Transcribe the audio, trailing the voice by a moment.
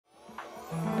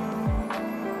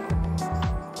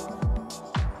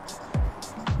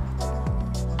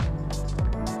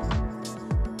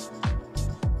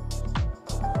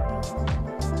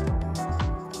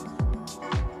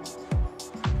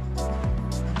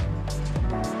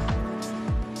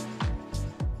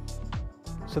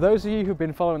So those of you who've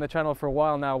been following the channel for a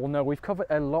while now will know we've covered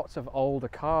a lot of older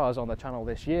cars on the channel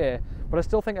this year, but I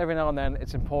still think every now and then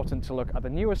it's important to look at the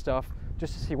newer stuff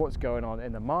just to see what's going on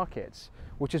in the markets,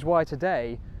 which is why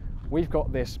today we've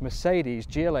got this Mercedes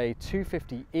GLA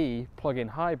 250e plug-in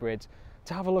hybrid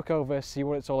to have a look over, see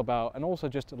what it's all about, and also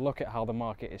just look at how the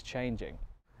market is changing.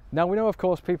 Now we know of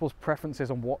course people's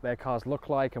preferences on what their cars look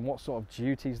like and what sort of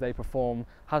duties they perform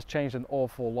has changed an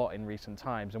awful lot in recent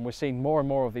times, and we're seeing more and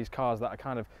more of these cars that are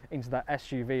kind of into that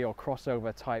SUV or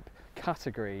crossover type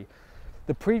category.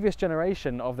 The previous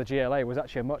generation of the GLA was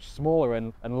actually a much smaller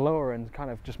and lower and kind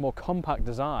of just more compact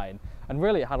design, and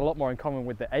really it had a lot more in common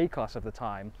with the A-Class of the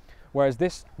time, whereas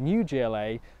this new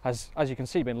GLA has, as you can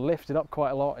see, been lifted up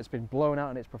quite a lot. It's been blown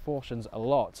out in its proportions a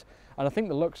lot, and I think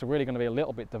the looks are really going to be a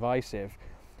little bit divisive.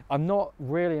 I'm not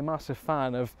really a massive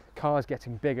fan of cars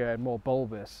getting bigger and more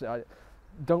bulbous. I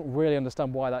don't really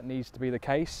understand why that needs to be the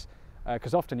case,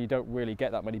 because often you don't really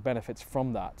get that many benefits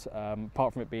from that,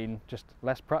 apart from it being just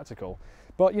less practical.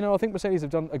 But you know, I think Mercedes have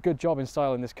done a good job in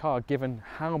styling this car given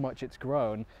how much it's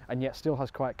grown, and yet still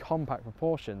has quite compact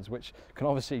proportions, which can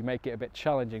obviously make it a bit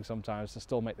challenging sometimes to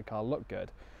still make the car look good.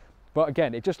 But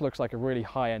again, it just looks like a really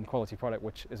high-end quality product,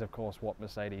 which is of course what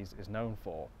Mercedes is known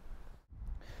for.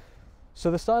 So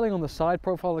the styling on the side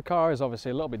profile of the car is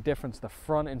obviously a little bit different to the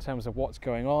front in terms of what's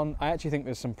going on. I actually think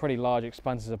there's some pretty large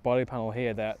expanses of body panel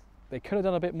here that they could have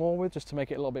done a bit more with just to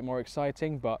make it a little bit more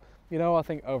exciting, but you know, I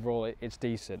think overall it's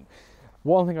decent.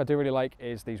 One thing I do really like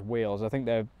is these wheels. I think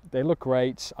they look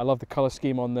great. I love the color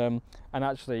scheme on them, and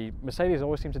actually Mercedes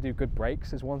always seem to do good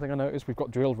brakes is one thing I noticed. We've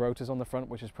got drilled rotors on the front,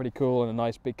 which is pretty cool, and a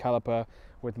nice big caliper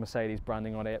with Mercedes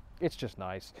branding on it. It's just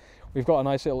nice. We've got a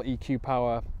nice little EQ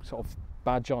power sort of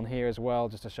badge on here as well,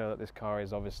 just to show that this car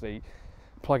is obviously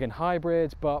plug-in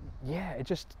hybrid. But yeah, it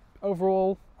just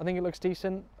overall I think it looks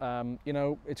decent. You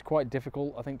know, it's quite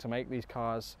difficult I think to make these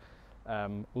cars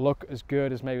look as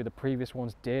good as maybe the previous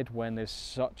ones did when there's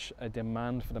such a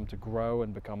demand for them to grow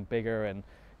and become bigger, and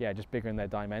yeah, just bigger in their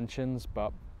dimensions.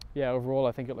 But yeah, overall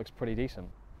I think it looks pretty decent.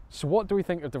 So what do we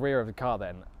think of the rear of the car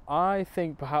then? I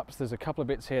think perhaps there's a couple of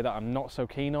bits here that I'm not so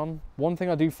keen on. One thing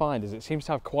I do find is it seems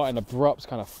to have quite an abrupt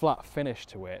kind of flat finish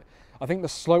to it. I think the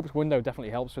sloped window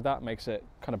definitely helps with that, makes it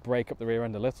kind of break up the rear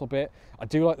end a little bit. I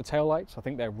do like the taillights. I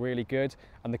think they're really good,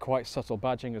 and they're quite subtle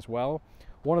badging as well.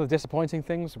 One of the disappointing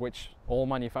things, which all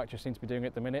manufacturers seem to be doing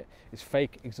at the minute, is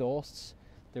fake exhausts.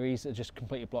 These are just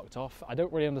completely blocked off. I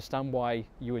don't really understand why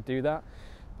you would do that.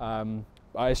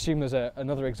 I assume there's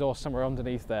another exhaust somewhere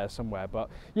underneath there somewhere, but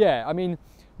yeah, I mean,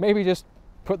 maybe just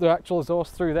put the actual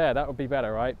exhaust through there, that would be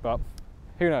better, right? But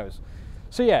who knows?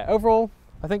 So yeah, overall,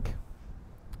 I think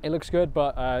it looks good,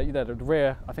 but the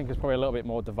rear, I think, is probably a little bit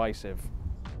more divisive.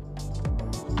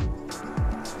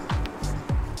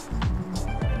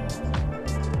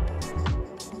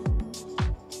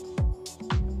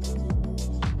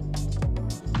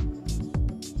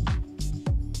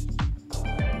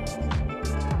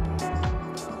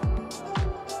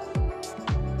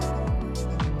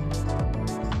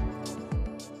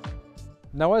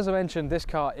 Now, as I mentioned, this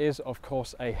car is of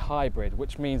course a hybrid,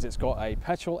 which means it's got a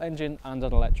petrol engine and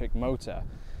an electric motor.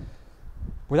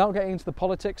 Without getting into the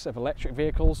politics of electric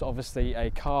vehicles, obviously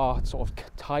a car sort of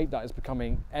type that is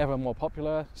becoming ever more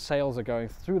popular. Sales are going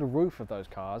through the roof of those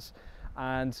cars,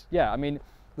 and yeah, I mean,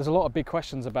 there's a lot of big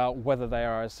questions about whether they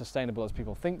are as sustainable as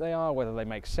people think they are, whether they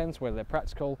make sense, whether they're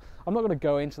practical. I'm not going to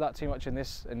go into that too much in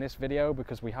this video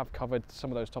because we have covered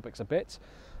some of those topics a bit.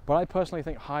 But I personally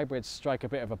think hybrids strike a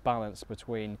bit of a balance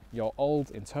between your old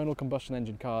internal combustion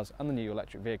engine cars and the new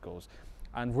electric vehicles.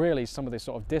 And really some of the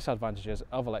sort of disadvantages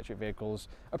of electric vehicles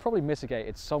are probably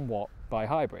mitigated somewhat by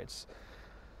hybrids.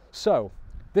 So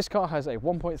this car has a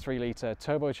 1.3 litre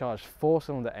turbocharged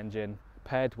 4-cylinder engine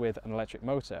paired with an electric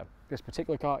motor. This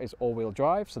particular car is all-wheel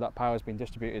drive, so that power has been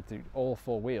distributed through all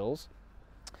 4 wheels.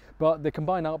 But the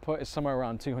combined output is somewhere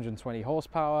around 220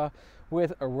 horsepower,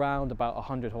 with around about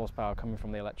 100 horsepower coming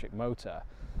from the electric motor.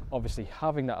 Obviously,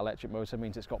 having that electric motor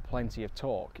means it's got plenty of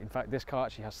torque. In fact, this car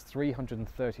actually has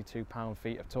 332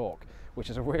 pound-feet of torque, which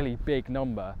is a really big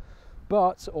number.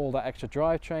 But all that extra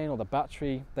drivetrain or the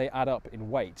battery, they add up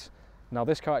in weight. Now,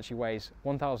 this car actually weighs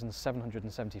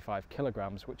 1,775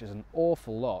 kilograms, which is an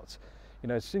awful lot. You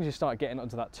know, as soon as you start getting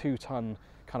onto that 2-ton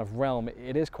kind of realm,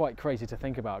 it is quite crazy to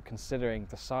think about considering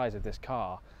the size of this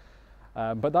car.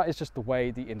 But that is just the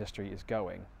way the industry is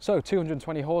going. So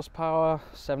 220 horsepower,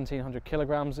 1,700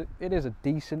 kilograms, it is a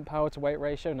decent power to weight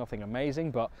ratio, nothing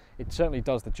amazing, but it certainly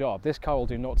does the job. This car will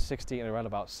do 0 to 60 in around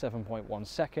about 7.1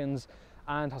 seconds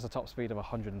and has a top speed of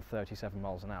 137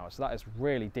 miles an hour. So that is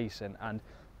really decent, and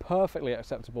perfectly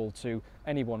acceptable to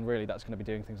anyone really that's going to be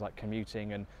doing things like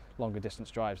commuting and longer distance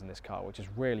drives in this car, which is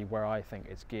really where I think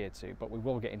it's geared to, but we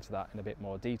will get into that in a bit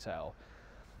more detail.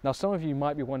 Now, some of you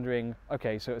might be wondering,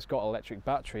 okay, so it's got an electric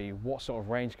battery, what sort of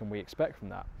range can we expect from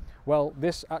that? Well,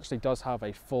 this actually does have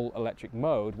a full electric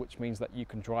mode, which means that you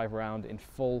can drive around in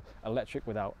full electric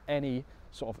without any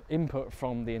sort of input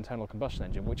from the internal combustion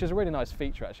engine, which is a really nice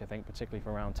feature actually, I think, particularly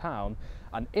for around town.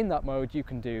 And in that mode you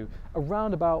can do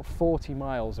around about 40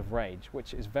 miles of range,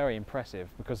 which is very impressive,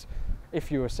 because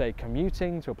if you were, say,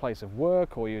 commuting to a place of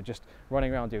work, or you're just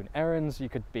running around doing errands, you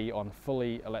could be on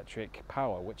fully electric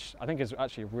power, which I think is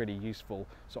actually a really useful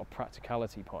sort of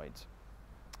practicality point.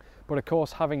 But of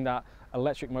course, having that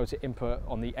electric motor input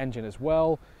on the engine as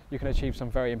well, you can achieve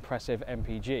some very impressive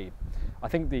MPG. I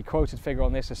think the quoted figure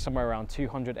on this is somewhere around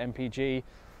 200 MPG.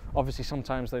 Obviously,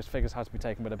 sometimes those figures have to be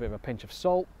taken with a bit of a pinch of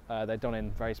salt. They're done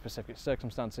in very specific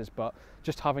circumstances, but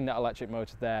just having that electric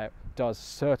motor there does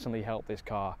certainly help this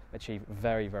car achieve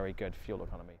very, very good fuel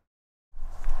economy.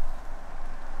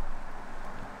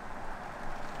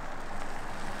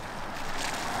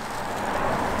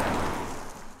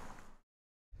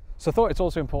 So I thought it's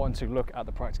also important to look at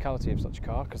the practicality of such a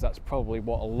car, because that's probably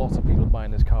what a lot of people are buying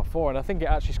this car for, and I think it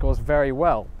actually scores very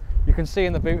well. You can see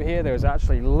in the boot here there is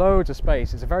actually loads of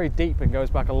space. It's very deep and goes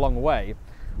back a long way.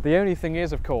 The only thing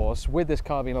is, of course, with this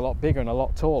car being a lot bigger and a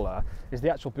lot taller, is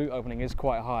the actual boot opening is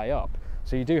quite high up.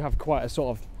 So you do have quite a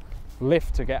sort of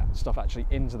lift to get stuff actually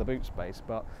into the boot space.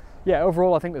 But yeah,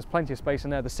 overall I think there's plenty of space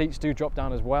in there. The seats do drop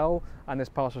down as well, and this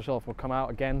parcel shelf will come out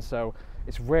again, so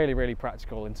it's really, really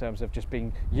practical in terms of just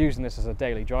using this as a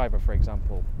daily driver, for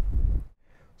example.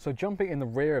 So jumping in the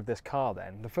rear of this car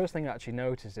then, the first thing I actually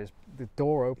noticed is the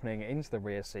door opening into the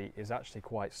rear seat is actually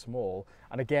quite small,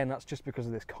 and again that's just because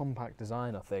of this compact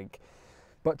design, I think.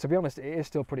 But to be honest, it is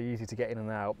still pretty easy to get in and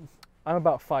out. I'm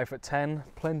about 5'10",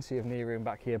 plenty of knee room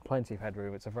back here, plenty of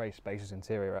headroom. It's a very spacious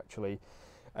interior actually.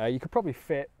 You could probably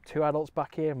fit 2 adults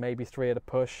back here, maybe 3 at a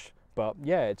push, but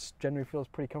yeah, it generally feels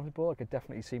pretty comfortable. I could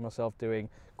definitely see myself doing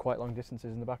quite long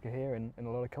distances in the back of here in a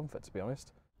lot of comfort, to be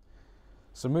honest.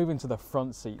 So moving to the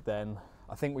front seat then,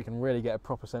 I think we can really get a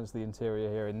proper sense of the interior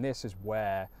here, and this is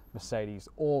where Mercedes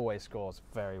always scores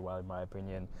very well in my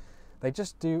opinion. They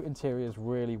just do interiors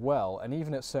really well, and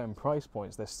even at certain price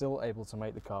points they're still able to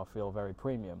make the car feel very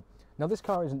premium. Now this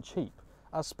car isn't cheap.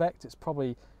 As spec'd, it's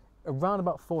probably around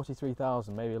about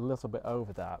 43,000, maybe a little bit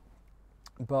over that.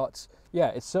 But yeah,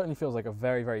 it certainly feels like a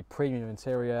very, very premium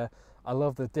interior. I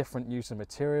love the different use of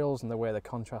materials and the way they're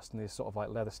contrasting these sort of like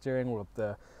leather steering with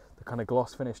the kind of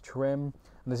gloss finish trim. And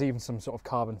there's even some sort of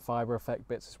carbon fiber effect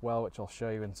bits as well, which I'll show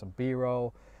you in some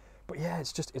B-roll. But yeah,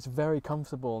 it's very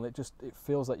comfortable, and it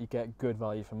feels like you get good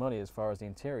value for money as far as the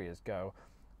interiors go.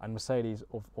 And Mercedes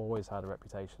have always had a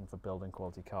reputation for building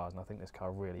quality cars, and I think this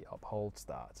car really upholds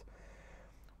that.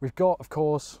 We've got, of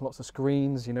course, lots of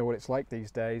screens, you know what it's like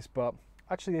these days, but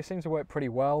actually they seem to work pretty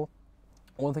well.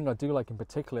 One thing I do like in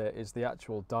particular is the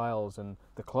actual dials, and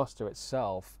the cluster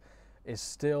itself is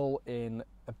still in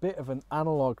a bit of an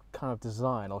analog kind of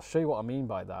design. I'll show you what I mean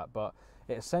by that, but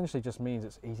it essentially just means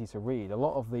it's easy to read. A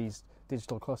lot of these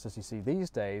digital clusters you see these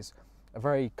days are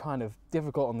very kind of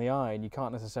difficult on the eye, and you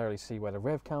can't necessarily see where the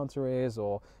rev counter is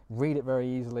or read it very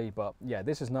easily. But yeah,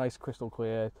 this is nice, crystal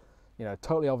clear, you know,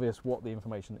 totally obvious what the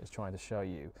information is trying to show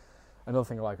you. Another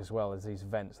thing I like as well is these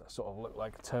vents that sort of look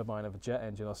like a turbine of a jet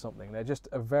engine or something. They're just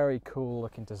a very cool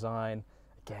looking design.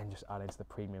 Again, just adding to the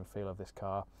premium feel of this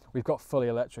car. We've got fully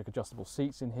electric adjustable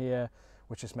seats in here,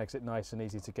 which just makes it nice and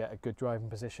easy to get a good driving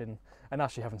position. And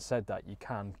actually, having said that, you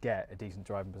can get a decent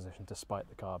driving position despite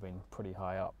the car being pretty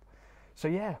high up. So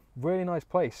yeah, really nice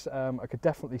place. I could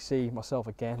definitely see myself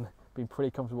again being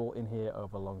pretty comfortable in here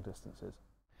over long distances.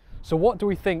 So what do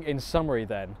we think in summary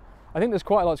then? I think there's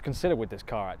quite a lot to consider with this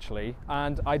car actually,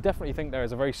 and I definitely think there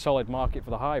is a very solid market for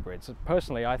the hybrids.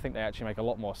 Personally, I think they actually make a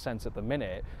lot more sense at the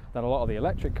minute than a lot of the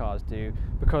electric cars do,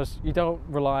 because you don't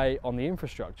rely on the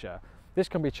infrastructure. This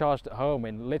can be charged at home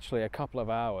in literally a couple of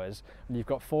hours, and you've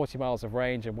got 40 miles of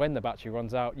range, and when the battery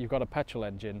runs out, you've got a petrol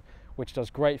engine which does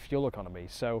great fuel economy.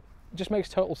 So it just makes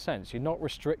total sense. You're not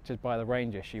restricted by the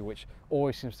range issue, which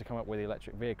always seems to come up with the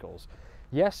electric vehicles.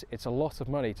 Yes, it's a lot of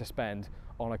money to spend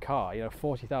on a car. You know,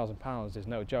 £40,000 is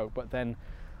no joke, but then,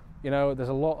 you know, there's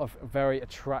a lot of very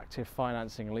attractive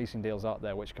financing and leasing deals out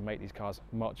there which can make these cars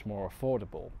much more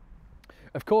affordable.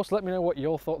 Of course, let me know what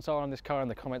your thoughts are on this car in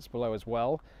the comments below as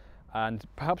well. And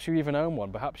perhaps you even own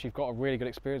one, perhaps you've got a really good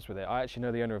experience with it. I actually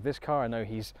know the owner of this car. I know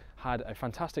he's had a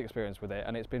fantastic experience with it,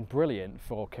 and it's been brilliant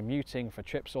for commuting, for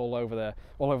trips all over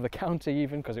the county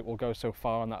even, because it will go so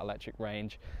far on that electric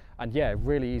range. And yeah,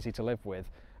 really easy to live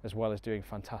with. as well as doing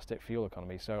fantastic fuel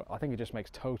economy. So I think it just makes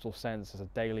total sense as a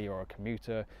daily or a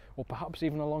commuter, or perhaps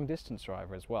even a long distance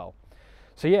driver as well.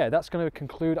 So yeah, that's going to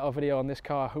conclude our video on this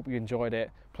car. I hope you enjoyed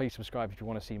it. Please subscribe if you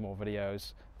want to see more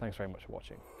videos. Thanks very much for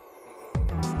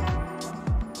watching.